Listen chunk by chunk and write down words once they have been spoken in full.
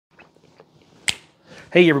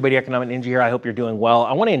Hey everybody, Economic Ninja here. I hope you're doing well.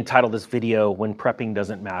 I want to entitle this video When Prepping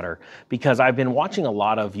Doesn't Matter, because I've been watching a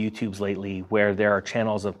lot of YouTubes lately where there are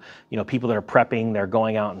channels of people that are prepping, they're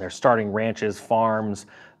going out and they're starting ranches, farms,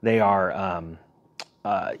 they are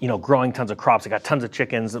growing tons of crops, they got tons of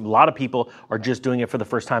chickens. A lot of people are just doing it for the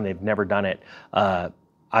first time, they've never done it.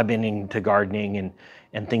 I've been into gardening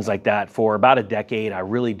and things like that for about a decade. I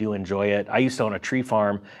really do enjoy it. I used to own a tree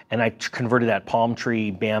farm and I converted that palm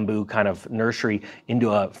tree, bamboo kind of nursery into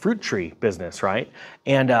a fruit tree business, right?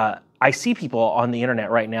 And I see people on the internet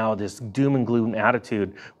right now, this doom and gloom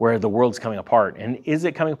attitude where the world's coming apart. And is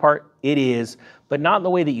it coming apart? It is, but not in the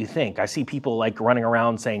way that you think. I see people like running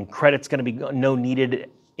around saying credit's gonna be no needed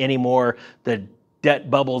anymore. The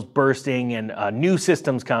debt bubbles bursting and new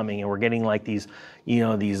systems coming, and we're getting like these,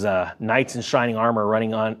 these knights in shining armor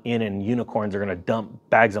running on in, and unicorns are going to dump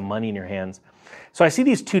bags of money in your hands. So I see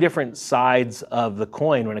these two different sides of the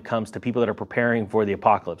coin when it comes to people that are preparing for the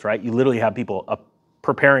apocalypse, right? You literally have people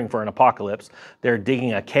preparing for an apocalypse. They're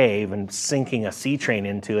digging a cave and sinking a sea train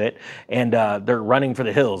into it, and they're running for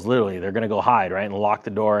the hills. Literally, they're going to go hide, right, and lock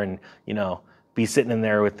the door, and be sitting in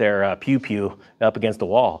there with their pew up against the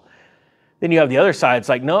wall. Then you have the other side. It's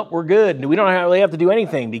like, nope, we're good. We don't really have to do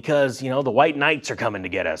anything because, the white knights are coming to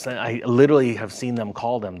get us. And I literally have seen them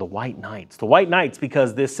call them the white knights. The white knights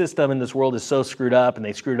because this system in this world is so screwed up, and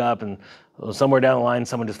they screwed up, and somewhere down the line,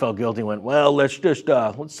 someone just felt guilty and went, well, let's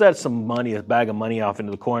set some money, a bag of money off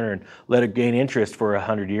into the corner and let it gain interest for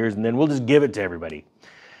 100 years, and then we'll just give it to everybody.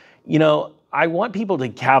 I want people to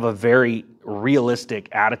have a very realistic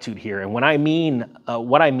attitude here. And what I mean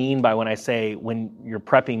by when I say when your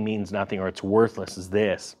prepping means nothing or it's worthless is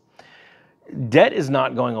this. Debt is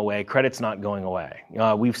not going away. Credit's not going away.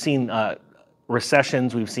 We've seen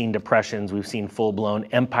recessions, we've seen depressions, we've seen full-blown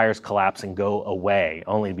empires collapse and go away,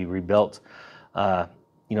 only to be rebuilt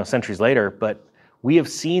centuries later. But we have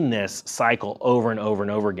seen this cycle over and over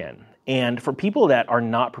and over again. And for people that are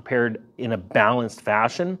not prepared in a balanced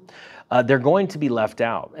fashion, they're going to be left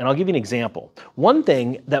out. And I'll give you an example. One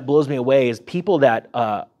thing that blows me away is people that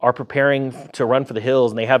are preparing to run for the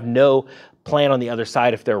hills and they have no plan on the other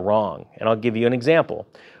side if they're wrong. And I'll give you an example.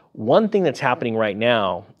 One thing that's happening right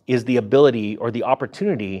now is the ability or the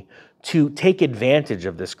opportunity to take advantage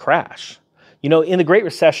of this crash. In the Great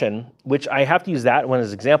Recession, which I have to use that one as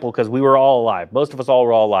an example because we were all alive. Most of us all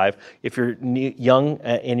were all alive. If you're young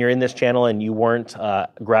and you're in this channel and you weren't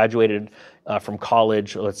graduated from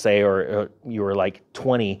college, let's say, or you were like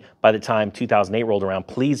 20 by the time 2008 rolled around,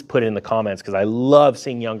 please put it in the comments because I love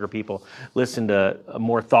seeing younger people listen to a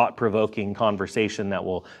more thought-provoking conversation that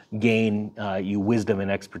will gain you wisdom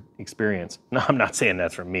and experience. No, I'm not saying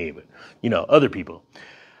that's from me, but other people.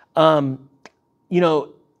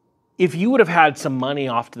 If you would have had some money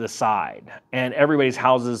off to the side and everybody's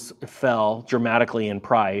houses fell dramatically in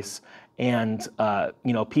price and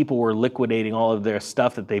people were liquidating all of their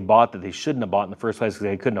stuff that they bought that they shouldn't have bought in the first place because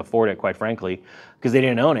they couldn't afford it, quite frankly, because they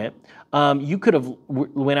didn't own it, you could have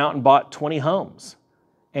went out and bought 20 homes.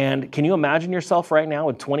 And can you imagine yourself right now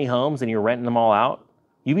with 20 homes and you're renting them all out?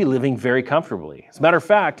 You'd be living very comfortably. As a matter of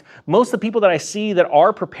fact, most of the people that I see that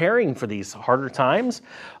are preparing for these harder times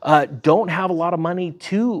don't have a lot of money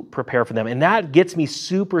to prepare for them. And that gets me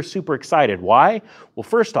super, super excited. Why? Well,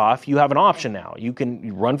 first off, you have an option now. You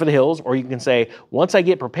can run for the hills, or you can say, once I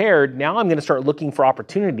get prepared, now I'm going to start looking for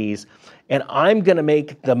opportunities, and I'm going to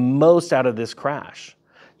make the most out of this crash.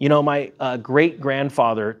 My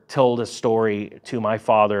great-grandfather told a story to my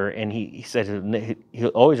father, and he said he'll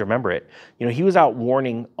always remember it. He was out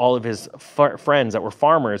warning all of his friends that were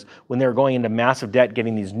farmers when they were going into massive debt,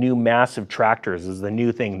 getting these new massive tractors. This is the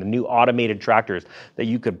new thing, the new automated tractors that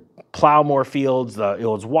you could plow more fields. It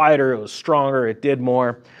was wider, it was stronger, it did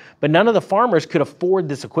more. But none of the farmers could afford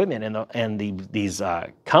this equipment, and these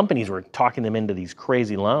companies were talking them into these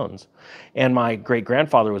crazy loans. And my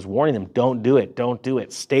great-grandfather was warning them, don't do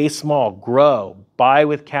it, stay small, grow, buy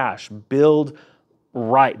with cash, build the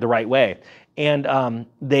right way. And no,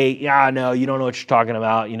 you don't know what you're talking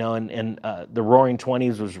about, and the roaring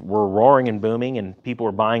 20s were roaring and booming, and people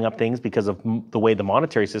were buying up things because of the way the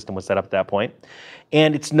monetary system was set up at that point.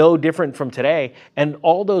 And it's no different from today. And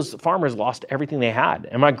all those farmers lost everything they had.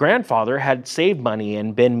 And my grandfather had saved money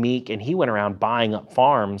and been meek, and he went around buying up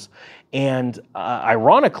farms. And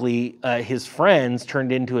ironically, his friends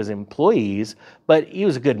turned into his employees, but he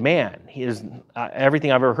was a good man. He is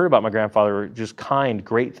everything I've ever heard about my grandfather were just kind,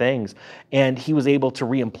 great things. And he was able to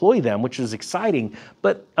re-employ them, which is exciting.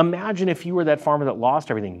 But imagine if you were that farmer that lost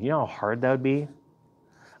everything. You know how hard that would be?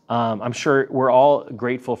 I'm sure we're all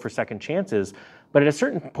grateful for second chances. But at a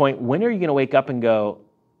certain point, when are you going to wake up and go,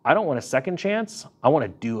 I don't want a second chance, I want a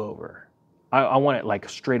do-over? I want it like a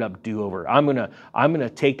straight up do-over. I'm gonna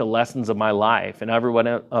take the lessons of my life and every one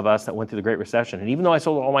of us that went through the Great Recession. And even though I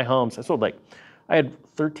sold all my homes, I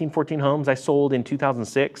had 13, 14 homes I sold in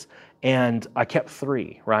 2006, and I kept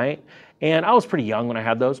 3, right? And I was pretty young when I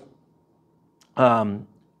had those.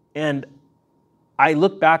 And I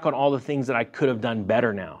look back on all the things that I could have done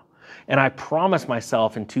better now. And I promised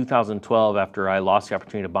myself in 2012, after I lost the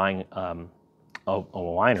opportunity of buying a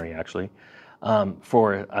winery, actually,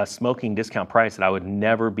 for a smoking discount price, that I would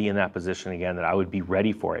never be in that position again, that I would be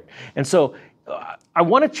ready for it. And so I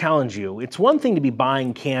want to challenge you. It's one thing to be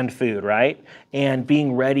buying canned food, right? And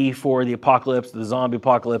being ready for the apocalypse, the zombie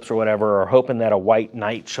apocalypse or whatever, or hoping that a white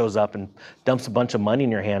knight shows up and dumps a bunch of money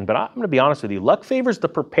in your hand. But I'm going to be honest with you. Luck favors the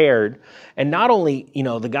prepared, and not only,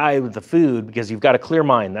 the guy with the food, because you've got a clear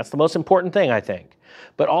mind. That's the most important thing, I think.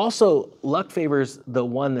 But also, luck favors the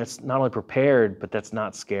one that's not only prepared, but that's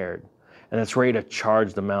not scared, and that's ready to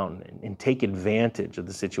charge the mountain and take advantage of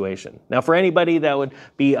the situation. Now, for anybody that would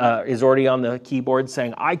be is already on the keyboard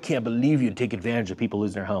saying, I can't believe you take advantage of people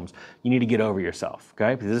losing their homes, you need to get over yourself,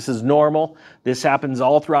 okay? Because this is normal. This happens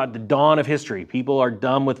all throughout the dawn of history. People are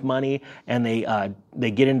dumb with money, and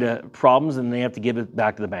they get into problems, and they have to give it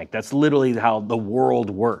back to the bank. That's literally how the world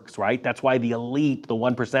works, right? That's why the elite, the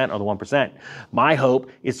 1%, are the 1%. My hope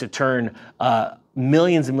is to turn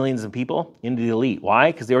millions and millions of people into the elite.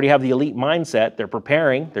 Why? Because they already have the elite mindset. They're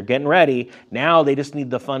preparing. They're getting ready. Now they just need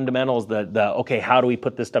the fundamentals, okay, how do we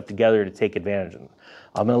put this stuff together to take advantage of them?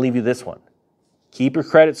 I'm going to leave you this one. Keep your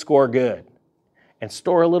credit score good and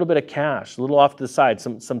store a little bit of cash, a little off to the side,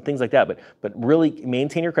 some things like that. But really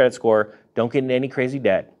maintain your credit score. Don't get into any crazy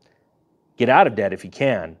debt. Get out of debt if you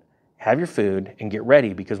can. Have your food and get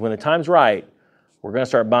ready, because when the time's right, we're going to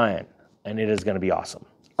start buying, and it is going to be awesome.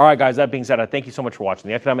 All right, guys, that being said, I thank you so much for watching.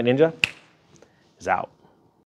 The Economic Ninja is out.